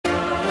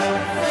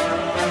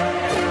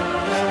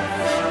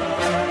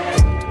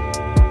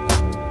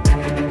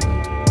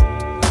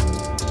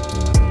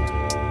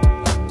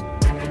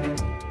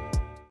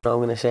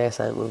sure I'm going to share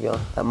something with you.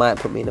 That might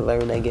put me in a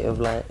very negative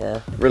light,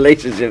 yeah.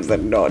 Relationships are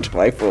not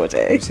my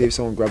forte. See if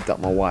someone grabbed up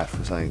my wife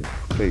or something,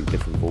 completely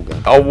different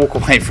ballgame. I'll walk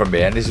away from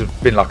it, and this has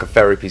been like a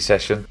therapy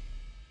session.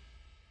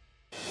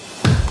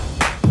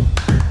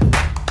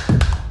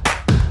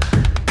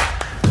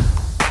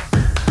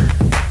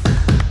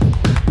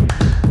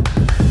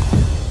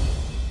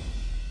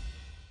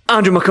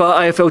 Andrew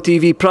McCART, IFL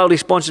TV, proudly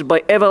sponsored by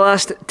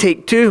Everlast.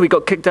 Take two. We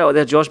got kicked out of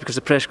there, Josh, because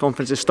the press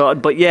conference has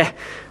started. But yeah,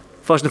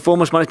 first and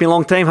foremost, man, it's been a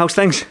long time. How's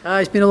things?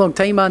 It's been a long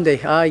time,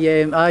 Andy.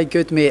 Aye,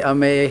 good, mate.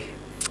 I'm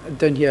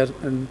down here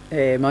in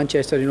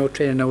Manchester, you know,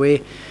 training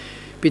away.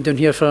 Been down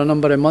here for a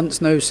number of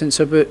months now, since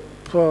about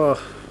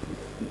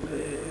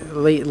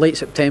late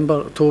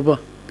September, October.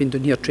 Been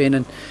down here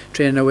training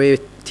away.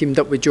 Teamed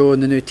up with Joe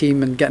and the new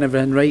team and getting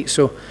everything right.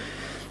 So.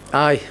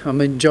 Aye, I'm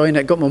enjoying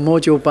it, got my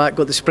mojo back,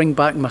 got the spring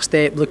back in my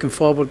step, looking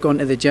forward, going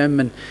to the gym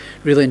and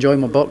really enjoying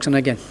my boxing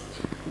again.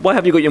 Why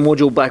have you got your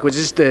mojo back? Was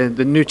this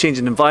the new change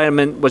in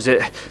environment? Was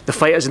it the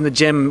fighters in the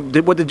gym?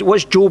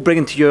 What's Joe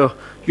bringing to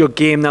your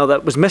game now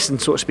that was missing,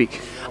 so to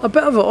speak? A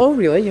bit of it all,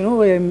 really, you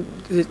know.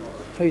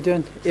 How you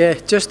doing? Yeah,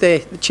 just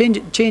the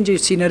change of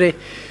scenery,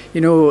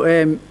 you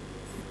know.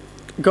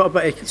 Got a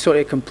bit of sort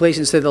of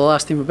complacency the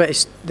last time, a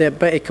bit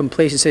of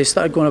complacency,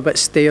 started going a bit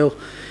stale.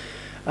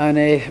 And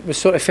we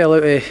sort of fell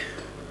out of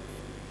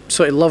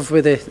sort of love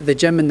with the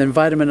gym and the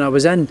environment I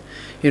was in,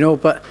 you know.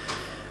 But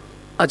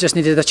I just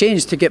needed a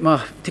change to get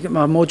my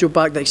mojo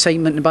back, the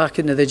excitement back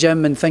into the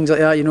gym and things like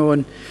that, you know.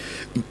 And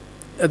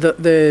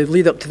the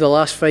lead up to the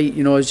last fight,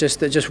 you know, it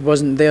just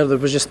wasn't there. There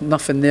was just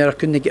nothing there. I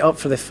couldn't get up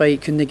for the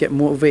fight, couldn't get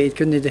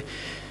motivated,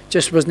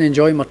 just wasn't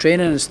enjoying my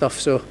training and stuff.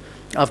 So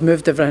I've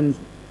moved everything,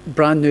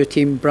 brand new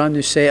team, brand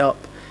new setup.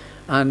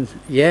 And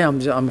yeah,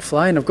 I'm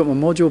flying. I've got my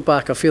mojo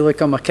back. I feel like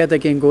I'm a kid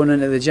again, going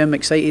into the gym,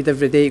 excited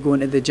every day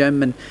going to the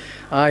gym, and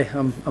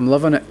I'm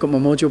loving it. Got my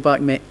mojo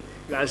back, mate.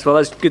 That's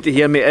good to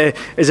hear, mate.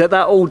 Is it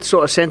that old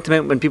sort of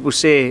sentiment when people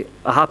say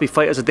a happy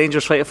fighter is a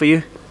dangerous fighter for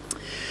you?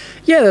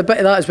 Yeah, a bit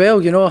of that as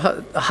well. You know,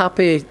 a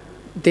happy,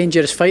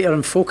 dangerous fighter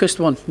and focused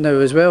one now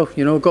as well.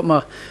 You know, got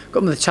my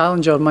the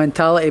challenger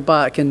mentality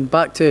back, and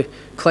back to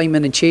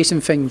climbing and chasing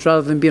things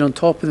rather than being on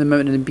top of the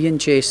mountain and being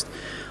chased.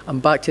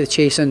 I'm back to the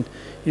chasing.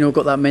 You know,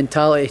 got that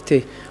mentality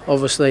to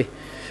obviously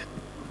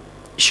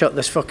shut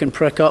this fucking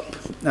prick up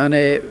and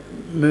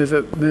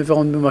move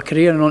on with my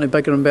career and on to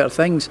bigger and better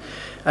things.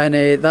 And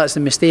that's the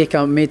mistake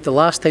I made the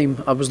last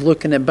time. I was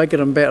looking at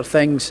bigger and better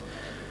things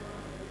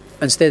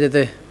instead of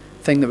the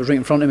thing that was right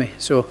in front of me.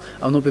 So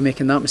I'll not be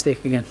making that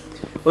mistake again.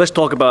 Well, let's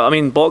talk about, I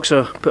mean,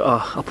 Boxer put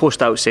a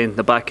post out saying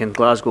they're back in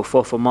Glasgow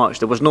 4th of March.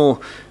 There was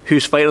no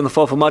who's fighting on the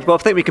 4th of March, but I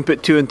think we can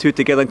put two and two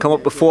together and come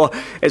up before.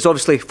 It's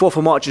obviously 4th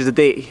of March is the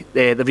date,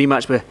 the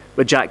rematch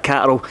with Jack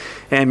Catterall.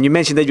 You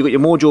mentioned that you got your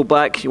mojo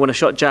back, you want to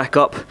shut Jack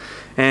up.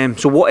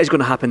 So what is going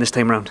to happen this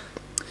time around?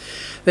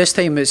 This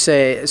time it's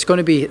going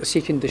to be a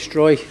seek and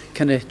destroy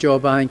kind of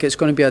job. I think it's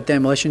going to be a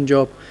demolition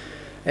job.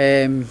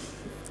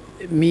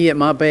 Me at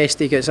my best,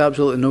 he gets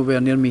absolutely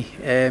nowhere near me.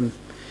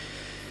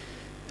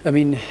 I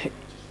mean,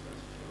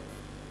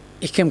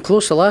 he came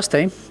close the last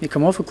time. He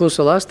came awful close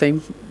the last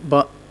time,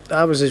 but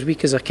I was as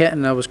weak as a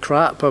kitten. I was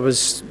crap.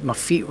 My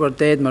feet were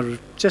dead.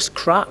 Just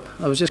crap.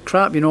 I was just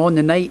crap. You know, on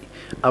the night,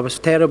 I was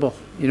terrible.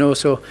 You know,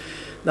 so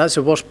that's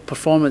the worst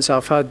performance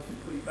I've had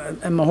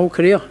in my whole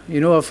career.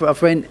 You know,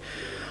 I've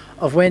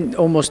went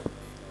almost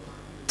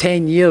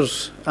 10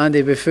 years,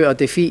 Andy, without a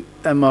defeat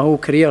in my whole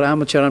career,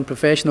 amateur and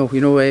professional. You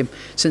know,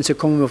 since the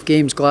Commonwealth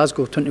Games,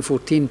 Glasgow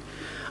 2014,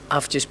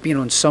 I've just been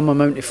on some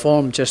amount of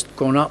form, just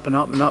going up and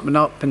up and up and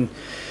up, and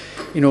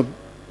you know,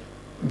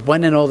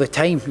 winning all the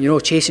time. You know,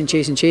 chasing,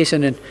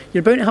 and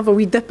you're bound to have a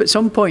wee dip at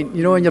some point,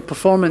 you know, in your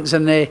performance.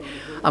 And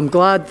I'm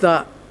glad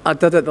that I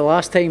did it the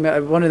last time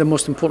at one of the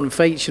most important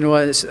fights. You know,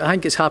 I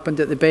think it's happened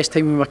at the best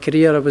time in my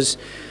career. I was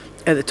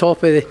at the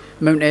top of the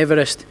Mount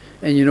Everest,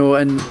 and you know,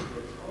 and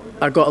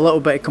I got a little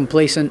bit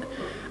complacent,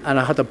 and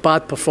I had a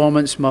bad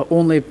performance, my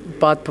only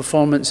bad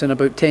performance in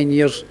about 10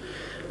 years.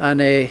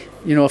 And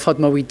you know, I've had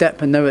my wee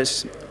dip, and now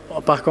it's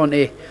back on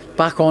it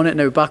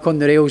now, back on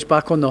the rails,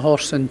 back on the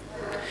horse, and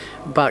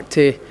back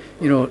to,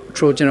 you know,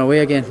 Trojan away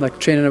again, like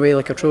training away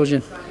like a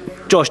Trojan.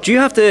 Josh, do you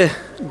have to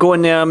go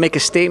in there and make a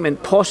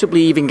statement,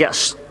 possibly even get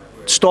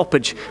a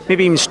stoppage,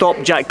 maybe even stop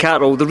Jack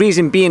Catterall? The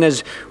reason being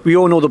is we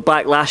all know the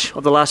backlash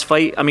of the last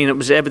fight. I mean, it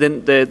was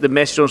evident, the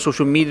message on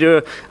social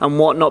media and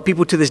whatnot,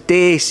 people to this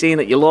day saying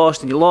that you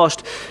lost.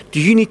 Do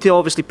you need to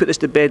obviously put this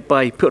to bed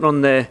by putting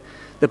on the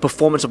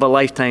performance of a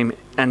lifetime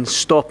and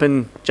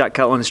stopping Jack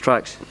Catterall in his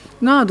tracks?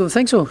 No, I don't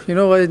think so. You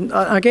know,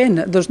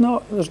 again, there's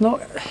not.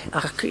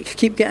 I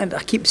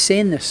keep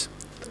saying this.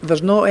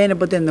 There's not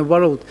anybody in the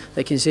world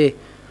that can say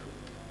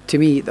to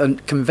me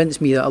and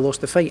convince me that I lost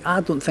the fight.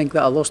 I don't think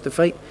that I lost the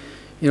fight.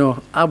 You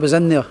know, I was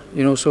in there.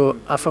 You know, so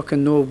I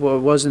fucking know what it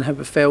was and how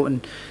it felt,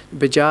 and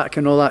with Jack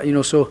and all that. You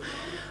know, so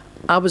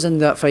I was in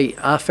that fight.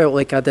 I felt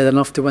like I did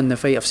enough to win the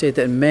fight. I've said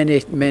it in many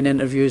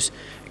interviews.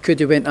 It could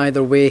have went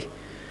either way.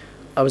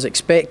 I was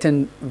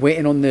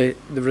waiting on the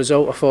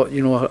result. I thought,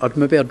 you know,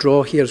 maybe a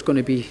draw here is going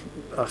to be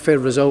a fair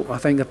result. I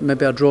think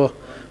maybe a draw,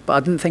 but I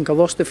didn't think I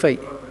lost the fight.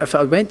 If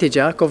I went to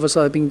Jack,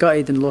 obviously I'd been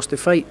gutted and lost the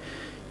fight,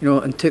 you know,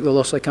 and took the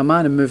loss like a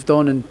man and moved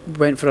on and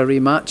went for a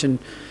rematch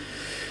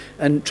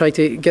and tried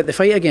to get the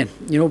fight again,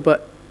 you know.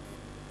 But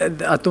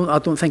I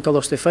don't think I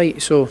lost the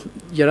fight. So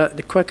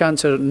the quick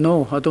answer,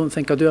 no, I don't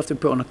think I do have to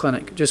put on a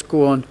clinic. Just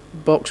go on,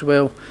 box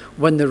well,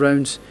 win the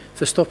rounds. If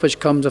the stoppage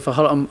comes, if I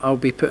hurt him, I'll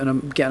be getting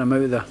him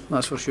out of there.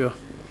 That's for sure.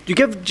 Do you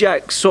give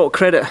Jack sort of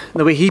credit in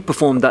the way he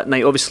performed that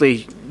night?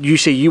 Obviously, you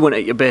say you weren't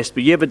at your best,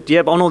 but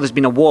I know there's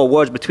been a war of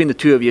words between the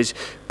two of you,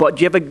 but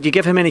do you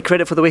give him any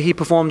credit for the way he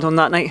performed on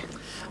that night?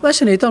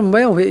 Listen, he done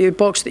well. He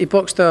boxed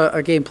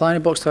a game plan.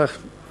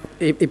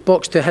 He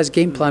boxed to his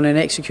game plan and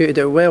executed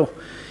it well.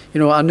 You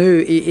know, I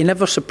knew he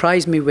never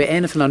surprised me with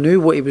anything. I knew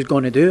what he was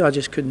going to do. I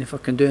just couldn't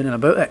fucking do anything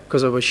about it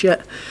because I was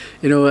shit.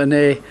 You know,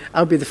 and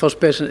I'll be the first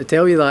person to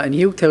tell you that, and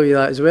he'll tell you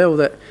that as well.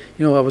 That,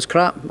 you know, I was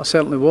crap. I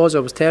certainly was. I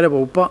was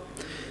terrible. But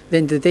at the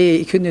end of the day,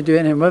 he couldn't do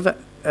anything with it.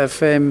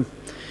 If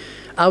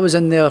I was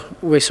in there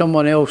with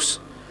someone else,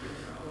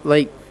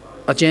 like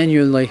a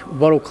genuinely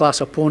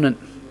world-class opponent,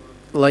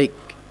 like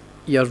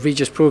your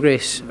Regis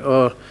Prograis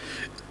or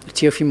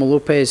Teofimo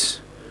Lopez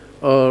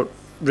or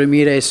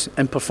Ramirez,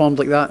 and performed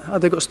like that,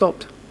 they got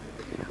stopped.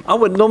 I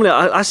would normally,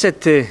 I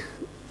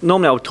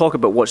would talk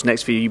about what's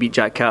next for you. You beat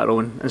Jack Catterall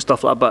and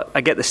stuff like that, but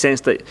I get the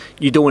sense that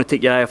you don't want to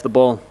take your eye off the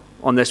ball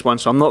on this one,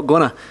 so I'm not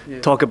going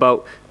to talk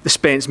about the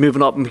Spence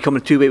moving up and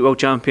becoming a two-weight world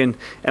champion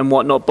and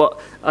whatnot. But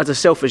as a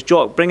selfish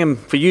jock, bring him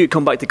for you to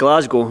come back to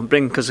Glasgow and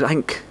because I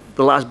think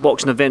the last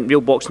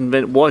real boxing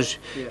event was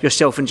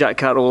yourself and Jack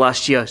Catterall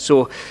last year.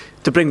 So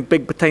to bring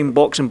big time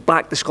boxing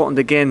back to Scotland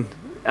again,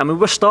 I mean,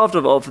 we're starved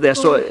of there.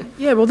 So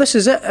yeah, well, this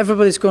is it.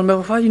 Everybody's going,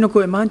 well, why do you not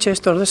go to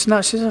Manchester? This and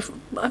that. Says,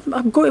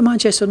 I'm going to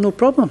Manchester, no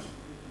problem.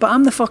 But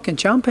I'm the fucking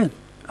champion.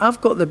 I've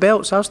got the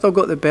belts. I've still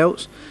got the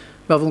belts.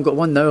 Well, I've only got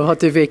one now. I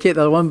had to vacate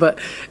the other one, but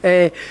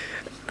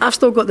I've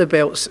still got the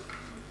belts.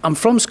 I'm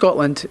from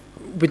Scotland.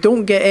 We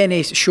don't get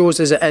any shows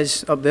as it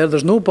is up there.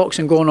 There's no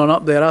boxing going on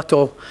up there at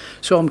all.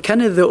 So I'm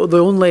kind of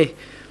the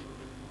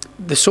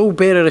sole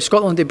bearer of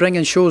Scotland to bring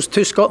in shows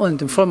to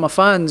Scotland and for my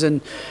fans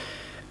and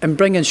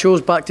bringing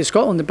shows back to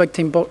Scotland, the big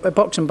time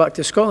boxing back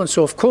to Scotland.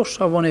 So of course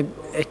I want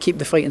to keep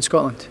the fight in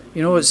Scotland.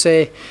 You know, it's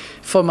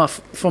for my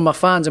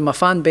fans and my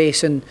fan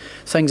base and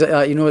things like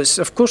that. You know, it's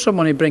of course I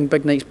want to bring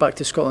big nights back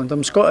to Scotland.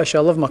 I'm Scottish. I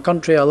love my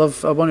country. I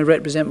want to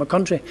represent my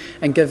country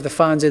and give the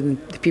fans and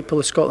the people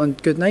of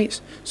Scotland good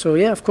nights. So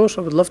yeah, of course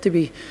I would love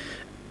to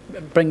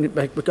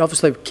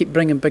obviously keep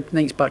bringing big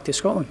nights back to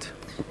Scotland.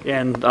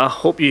 Yeah, and I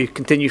hope you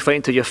continue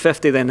fighting till you're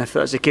 50 then, if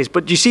that's the case.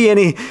 But do you see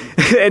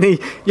any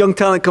young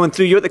talent coming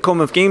through? You were at the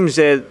Commonwealth Games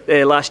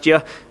last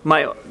year.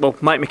 Mike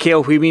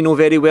McHale, who we know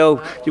very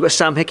well. You've got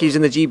Sam Hickey's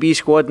in the GB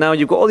squad now.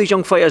 You've got all these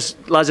young fighters,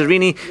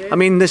 Lazzarini. I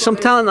mean, there's some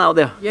talent out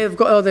there. Yeah, we've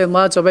got all them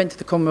lads. I went to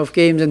the Commonwealth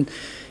Games, and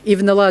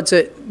even the lads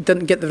that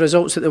didn't get the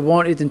results that they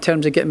wanted in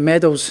terms of getting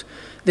medals,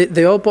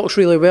 they all boxed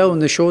really well,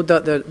 and they showed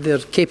that they're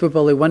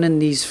capable of winning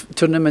these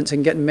tournaments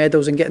and getting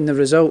medals and getting the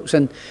results.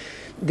 And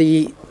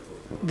the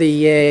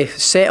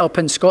set-up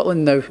in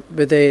Scotland now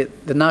with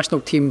the national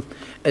team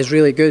is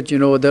really good. You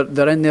know,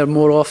 they're in there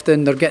more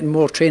often. They're getting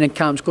more training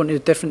camps, going to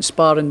different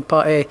sparring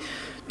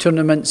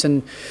tournaments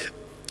and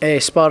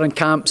sparring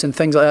camps and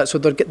things like that. So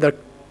they're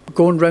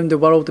going round the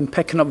world and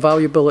picking up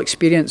valuable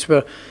experience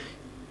where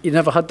you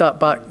never had that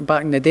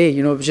back in the day.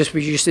 You know,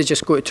 we used to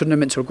just go to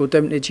tournaments or go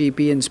down to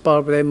GB and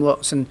spar with them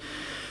lots and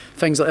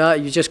things like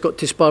that. You just got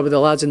to spar with the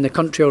lads in the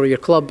country or your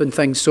club and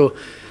things. So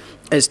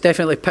it's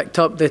definitely picked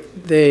up.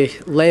 The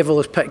level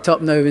is picked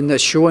up now, and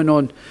it's showing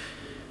on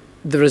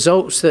the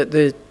results that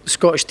the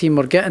Scottish team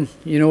are getting.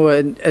 You know,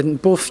 in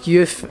both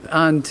youth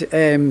and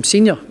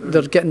senior,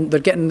 they're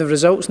getting the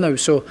results now.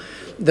 So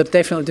they're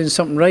definitely doing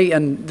something right,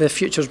 and the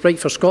future's bright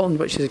for Scotland,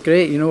 which is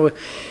great. You know,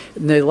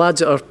 and the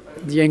lads that are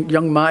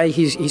young Matty,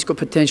 he's got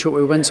potential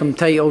to win some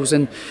titles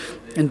and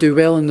do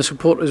well in the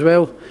support as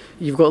well.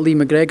 You've got Lee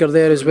McGregor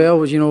there as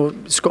well. You know,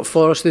 Scott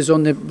Forrest is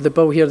on the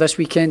bill here this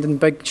weekend in the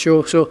big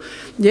show. So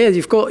yeah,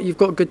 you've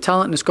got good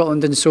talent in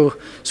Scotland, and so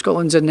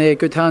Scotland's in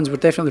good hands. We're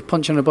definitely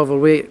punching above our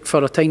weight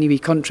for a tiny wee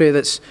country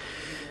that's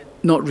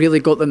not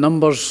really got the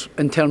numbers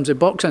in terms of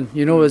boxing.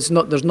 You know, there's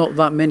not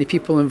that many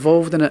people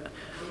involved in it,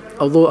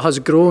 although it has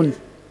grown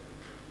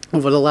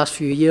over the last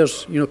few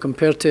years. You know,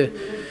 compare it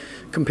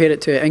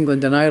to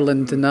England and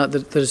Ireland, and that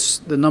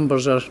the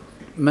numbers are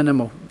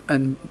minimal,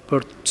 and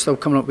we're still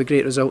coming up with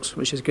great results,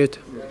 which is good.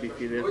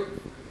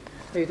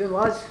 How you doing,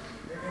 lads?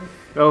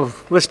 Well,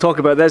 let's talk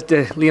about this.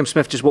 Liam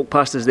Smith just walked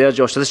past us there,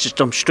 Josh, so let's just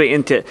jump straight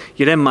into it.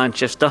 You're in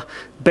Manchester,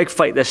 big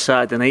fight this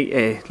Saturday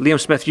night. Liam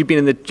Smith, you've been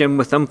in the gym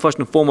with him, first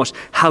and foremost.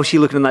 How's he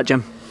looking in that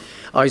gym?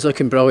 Oh, he's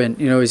looking brilliant.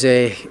 You know,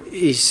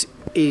 he's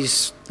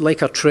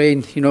like a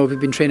train. You know,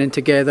 we've been training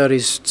together.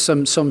 He's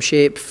some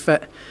shape,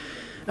 fit,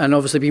 and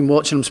obviously been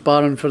watching him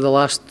sparring for the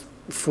last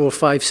 4,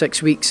 5,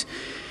 6 weeks.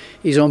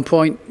 He's on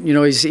point. You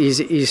know,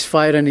 he's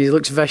firing. He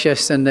looks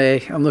vicious, and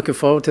I'm looking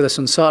forward to this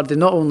on Saturday.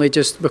 Not only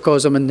just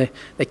because I'm in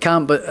the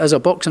camp, but as a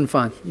boxing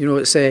fan. You know,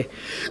 it's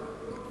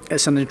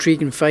an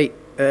intriguing fight.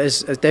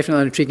 it's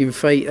definitely an intriguing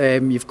fight.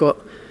 You've got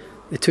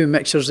the two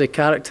mixtures of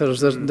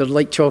characters. They're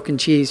like chalk and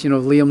cheese. You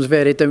know, Liam's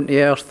very down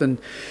to earth and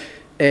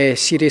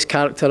serious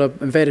character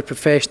and very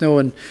professional,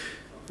 and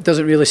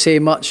doesn't really say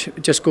much.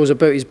 Just goes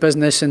about his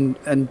business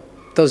and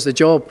does the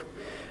job.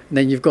 And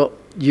then you've got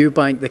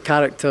Eubank, the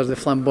character, the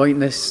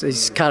flamboyantness.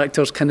 His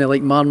character's kind of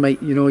like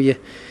Marmite. You know, you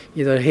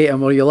either hate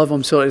him or you love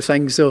him, sort of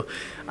thing. So,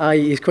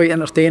 he's quite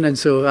entertaining.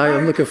 So,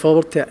 I'm looking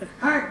forward to it.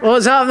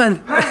 What's happening?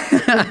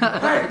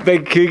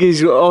 Big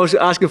Coogie's always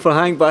asking for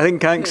Hank, but I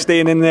think Hank's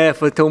staying in there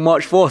till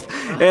March 4th.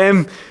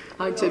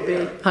 Hank's at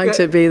bay. Hank's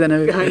at bay then.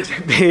 Hank's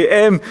at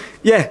bay.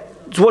 Yeah.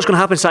 So what's going to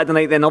happen Saturday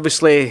night then?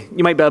 Obviously,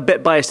 you might be a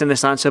bit biased in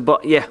this answer,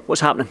 but yeah,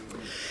 what's happening?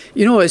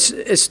 You know, it's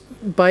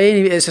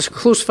a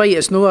close fight.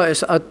 I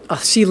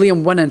see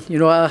Liam winning. You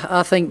know,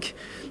 I think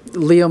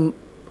Liam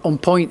on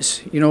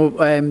points. You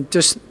know,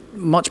 just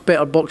much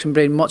better boxing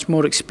brain, much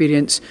more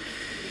experience,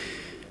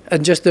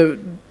 and just the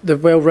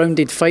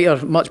well-rounded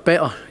fighter, much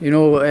better. You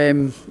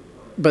know,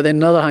 but then on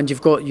the other hand,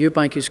 you've got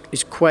Eubank,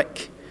 who's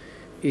quick,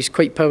 he's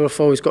quite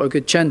powerful, he's got a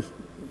good chin,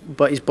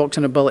 but his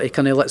boxing ability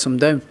kind of lets him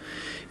down.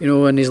 You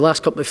know, in his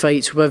last couple of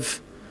fights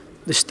with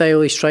the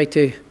style he's tried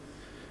to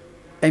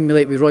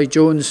emulate with Roy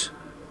Jones,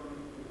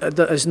 it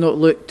has not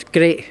looked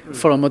great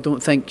for him, I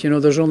don't think. You know,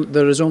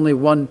 there is only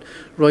one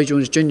Roy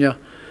Jones Jr.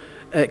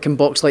 Can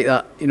box like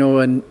that, you know,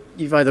 and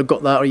you've either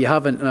got that or you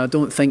haven't, and I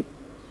don't think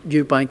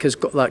Eubank has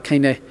got that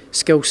kind of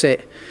skill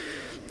set.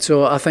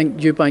 So I think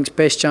Eubank's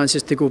best chance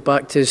is to go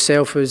back to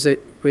himself with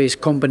his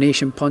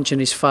combination punching,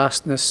 his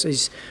fastness,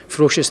 his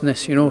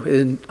ferociousness, you know,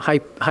 and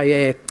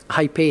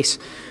high pace.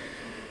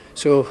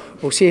 So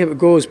we'll see how it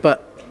goes,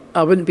 but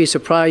I wouldn't be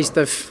surprised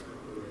if,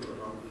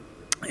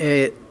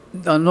 not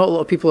a lot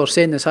of people are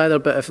saying this either,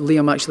 but if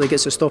Liam actually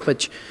gets a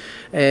stoppage.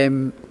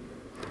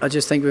 I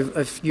just think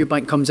if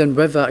Eubank comes in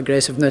with that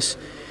aggressiveness,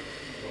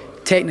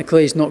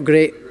 technically he's not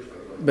great,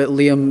 but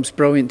Liam's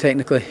brilliant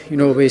technically, you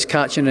know, with his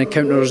catching and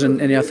counters,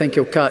 and I think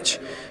he'll catch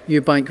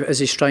Eubank as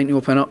he's trying to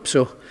open up.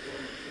 So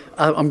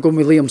I'm going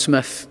with Liam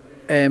Smith.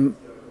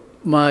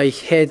 My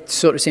head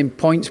sort of saying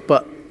points,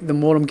 but the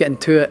more I'm getting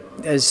to it,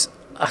 is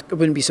I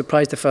wouldn't be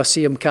surprised if I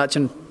see him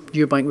catching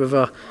Eubank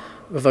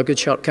with a good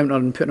sharp counter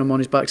and putting him on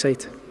his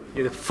backside.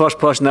 You're the first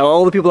person. Now,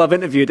 all the people I've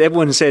interviewed,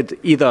 everyone said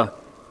either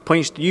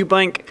points to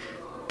Eubank,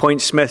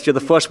 points Smith. You're the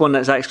first one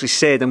that's actually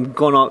said and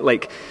gone out,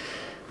 like,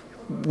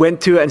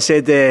 went to it and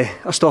said a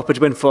stoppage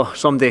win for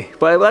somebody.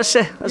 But that's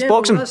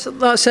boxing. Well,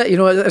 that's it. You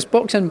know, it's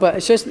boxing, but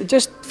it's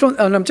just from,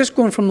 and I'm just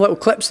going from little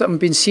clips that I've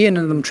been seeing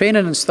and them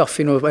training and stuff.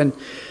 You know,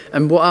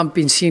 and what I've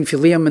been seeing for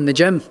Liam in the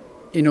gym.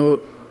 You know,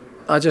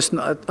 I just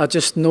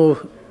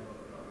know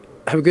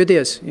how good he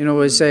is. You know,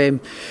 he's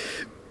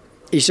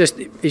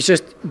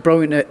just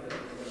brilliant at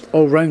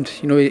all round.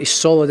 You know, he's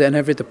solid in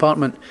every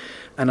department,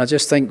 and I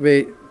just think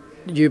with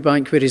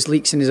Eubank, where his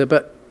leaks and he's a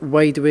bit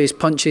wide with his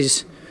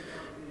punches,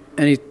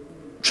 and he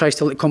tries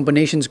to let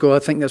combinations go, I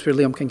think that's where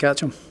Liam can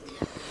catch him.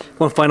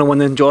 One final one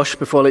then, Josh,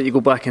 before I let you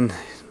go back and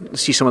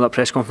see some of that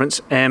press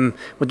conference. We're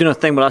doing a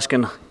thing, we're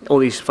asking all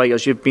these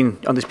fighters, you've been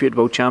undisputed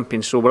world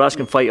champions, so we're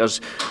asking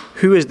fighters,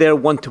 who is their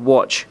one to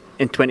watch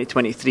in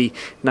 2023?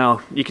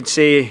 Now, you can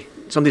say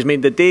somebody's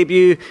made their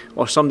debut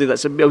or somebody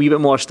that's a wee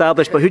bit more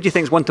established, but who do you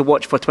think is one to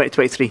watch for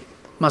 2023?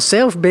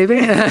 Myself,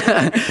 baby.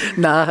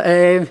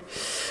 Nah,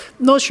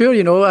 not sure,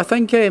 you know. I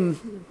think you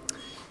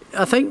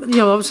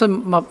know, obviously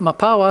my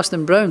pal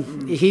Aston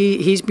Brown,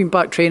 he's been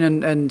back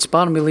training and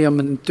sparring with Liam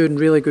and doing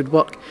really good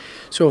work.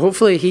 So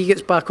hopefully he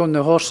gets back on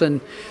the horse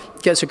and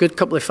gets a good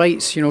couple of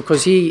fights, you know,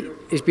 because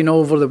he's been all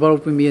over the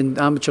world with me in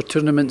amateur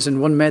tournaments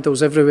and won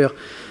medals everywhere.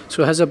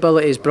 So his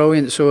ability is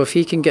brilliant. So if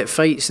he can get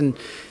fights and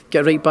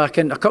get right back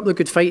in, a couple of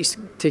good fights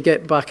to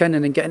get back in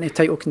and then get into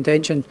title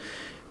contention,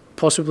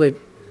 possibly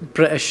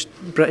British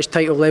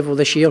title level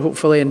this year,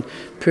 hopefully, and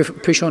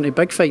push on to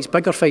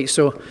bigger fights.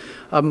 So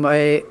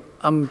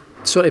I'm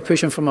sort of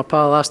pushing for my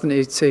pal Aston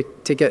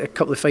to get a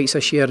couple of fights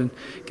this year and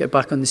get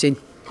back on the scene.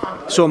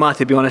 So am I,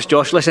 to be honest,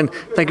 Josh. Listen,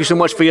 thank you so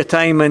much for your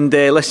time, and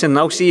listen,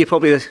 I'll see you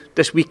probably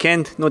this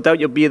weekend. No doubt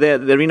you'll be there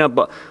at the arena,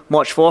 but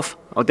March 4th,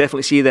 I'll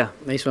definitely see you there.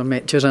 Nice one,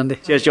 mate. Cheers, Andy.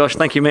 Cheers, Josh.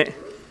 Thank you, mate.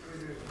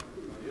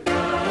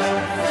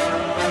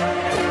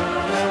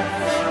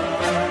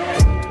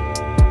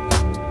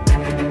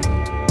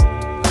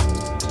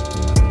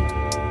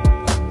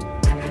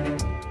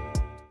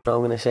 I'm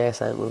going to share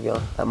something with you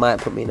that might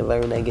put me in a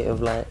very negative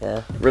light,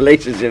 yeah.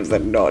 Relationships are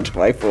not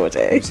my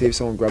forte. See if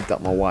someone grabbed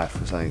up my wife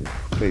or something,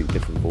 completely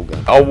different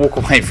ballgame. I'll walk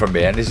away from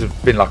it, and this has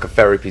been like a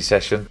therapy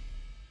session.